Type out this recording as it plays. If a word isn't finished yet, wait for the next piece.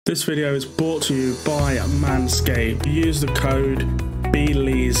This video is brought to you by Manscaped. Use the code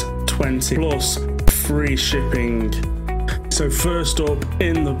BLEES20 plus free shipping. So first up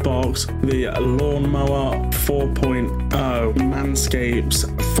in the box, the Lawnmower 4.0, Manscaped's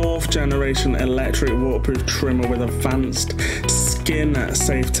 4th generation electric waterproof trimmer with advanced skin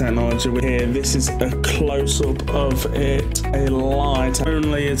safe technology. Here, this is a close-up of it, a light. Not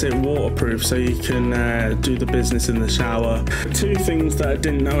only is it waterproof, so you can do the business in the shower. Two things that I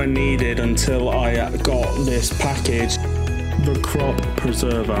didn't know I needed until I got this package: the crop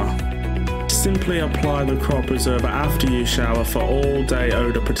preserver. Simply apply the crop preserver after you shower for all day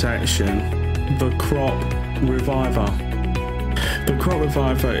odor protection. The crop reviver. The crop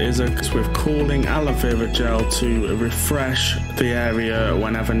reviver is with cooling aloe vera gel to refresh the area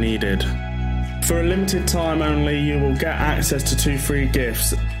whenever needed. For a limited time only, you will get access to 2 free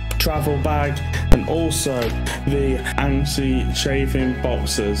gifts: travel bag and also the anti-shaving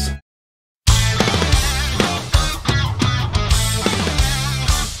boxers.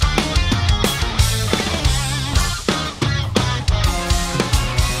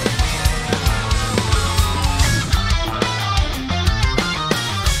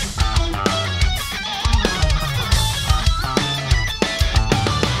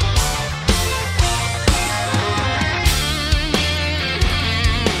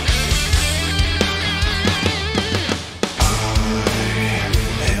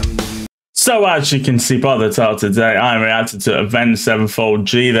 So as you can see by the title today, I'm reacting to Avenged Sevenfold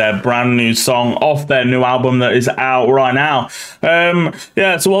G, their brand new song off their new album that is out right now.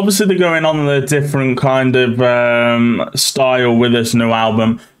 Yeah, so obviously they're going on a different kind of style with this new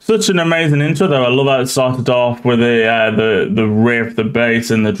album. Such an amazing intro though. I love how it started off with the riff, the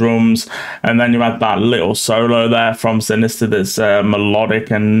bass and the drums, and then you had that little solo there from Sinister that's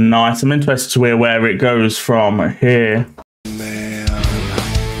melodic and nice. I'm interested to hear where it goes from here.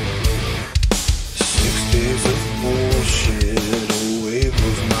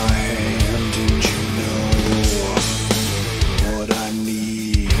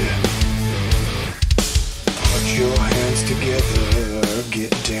 Together,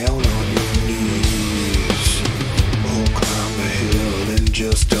 get down on your knees. Oh, climb the hill and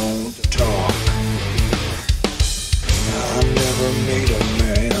just don't talk. I never made a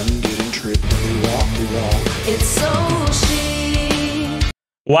man, didn't trip when he walked the walk. It's so chic.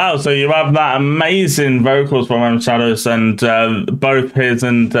 Wow, so you have that amazing vocals from Shadows, and both his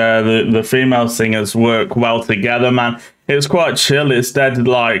and the female singers work well together, man. It's quite chill. It's dead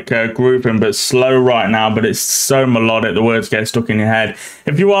like grooving, but slow right now, but it's so melodic, the words get stuck in your head.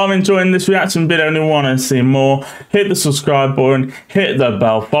 If you are enjoying this reaction video and you want to see more, hit the subscribe button, hit the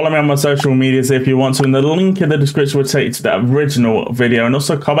bell, follow me on my social medias if you want to, and the link in the description will take you to the original video, and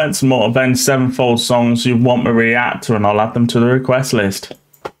also comment some more Avenged Sevenfold songs you want me to react to, and I'll add them to the request list.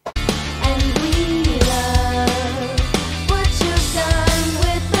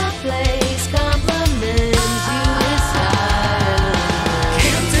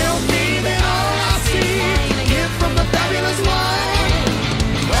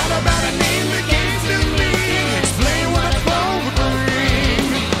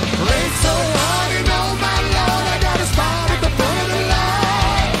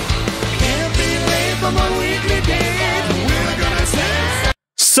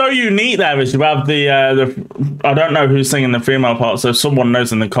 So unique there is you have the I don't know who's singing the female part, so if someone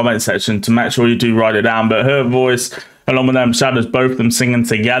knows in the comment section to make sure you do write it down, but her voice along with them Shadows, both of them singing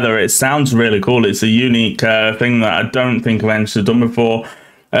together, it sounds really cool. It's a unique thing that I don't think Avenged have done before.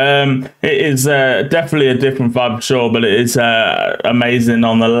 It is definitely a different vibe, sure, but it is amazing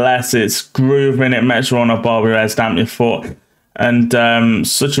nonetheless. It's grooving, it makes you want to bob your head, stamp your foot, and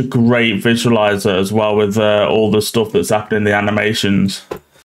such a great visualizer as well with all the stuff that's happening in the animations.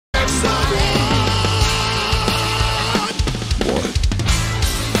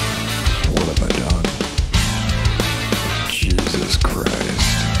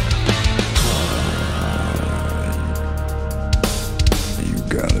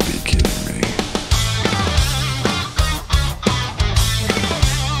 Gotta be kidding me.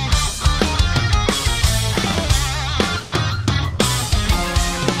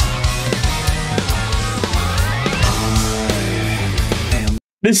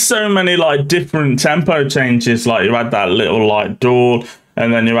 There's so many like different tempo changes. Like you had that little like duel,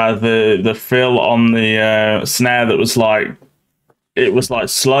 and then you had the fill on the snare that was like, it was like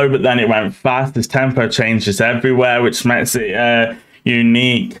slow, but then it went fast. There's tempo changes everywhere, which makes it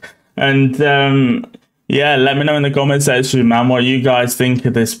unique. And yeah, let me know in the comment section, man, what you guys think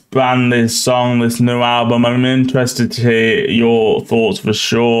of this band, this song, this new album. I'm interested to hear your thoughts for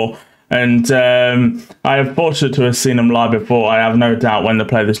sure. And I am fortunate to have seen them live before. I have no doubt when they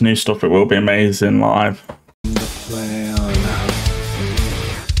play this new stuff, it will be amazing live.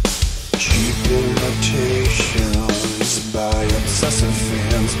 Cheap imitations by obsessive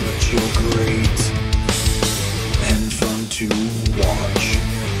fans, but you're great and fun to watch.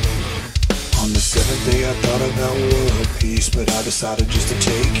 On the 7th day I thought about world peace, but I decided just to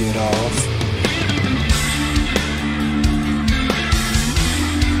take it off.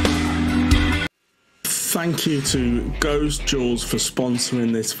 Thank you to Ghost Jewels for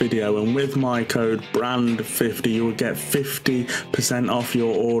sponsoring this video, and with my code BRAND50 you will get 50% off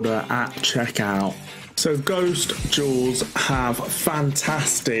your order at checkout. So Ghost Jewels have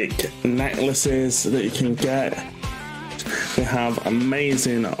fantastic necklaces that you can get. They have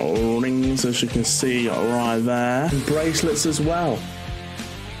amazing rings, as you can see right there, and bracelets as well.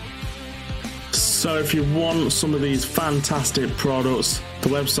 So if you want some of these fantastic products, the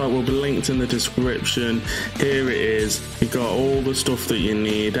website will be linked in the description. Here it is. You've got all the stuff that you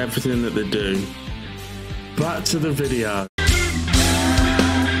need, everything that they do. Back to the video.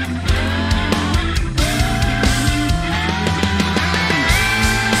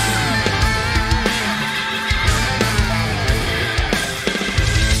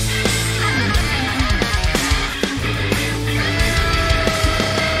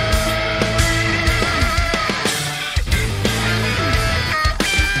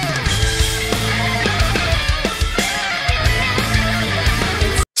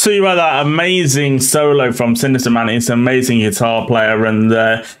 So you had that amazing solo from Sinister Man. It's an amazing guitar player, and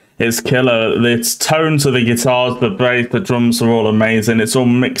it's killer. Its tones of the guitars, the bass, the drums are all amazing. It's all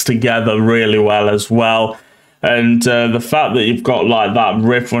mixed together really well as well. And the fact that you've got like that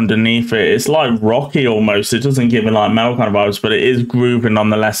riff underneath it, it's like rocky almost. It doesn't give it like metal kind of vibes, but it is grooving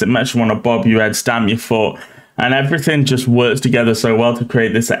nonetheless. It makes you want to bob your head, stamp your foot, and everything just works together so well to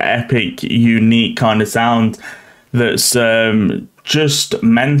create this epic, unique kind of sound that's just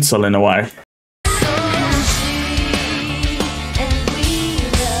mental in a way.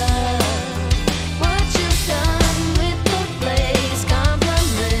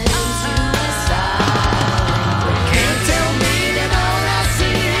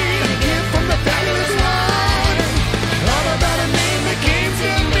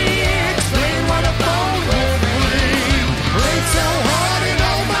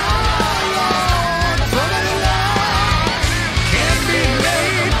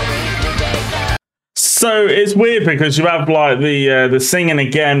 So it's weird because you have like the singing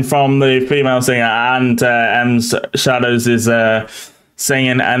again from the female singer, and M's Shadows is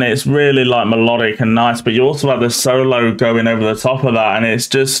singing, and it's really like melodic and nice, but you also have the solo going over the top of that, and it's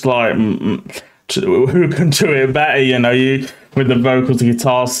just like who can do it better, you know, you with the vocals, the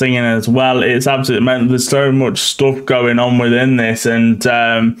guitar, singing as well. It's absolutely meant there's so much stuff going on within this, and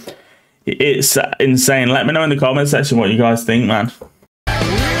it's insane. Let me know in the comment section what you guys think, man.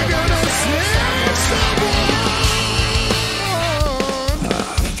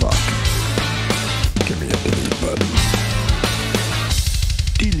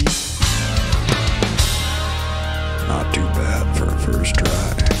 Not too bad for a first try.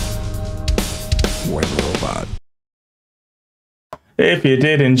 When robot. If you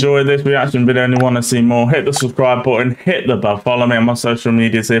did enjoy this reaction video and you want to see more, hit the subscribe button, hit the bell, follow me on my social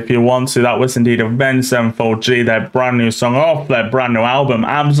medias if you want to. That was indeed Avenged Sevenfold G, their brand new song off their brand new album.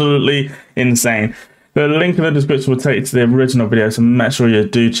 Absolutely insane. The link in the description will take you to the original video, so make sure you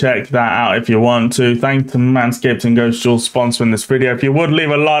do check that out if you want to. Thank you to Manscaped and Ghost Jewels sponsoring this video. If you would leave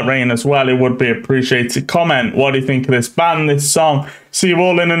a like rating as well, it would be appreciated. Comment, what do you think of this band, this song? See you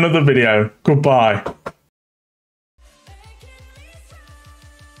all in another video. Goodbye.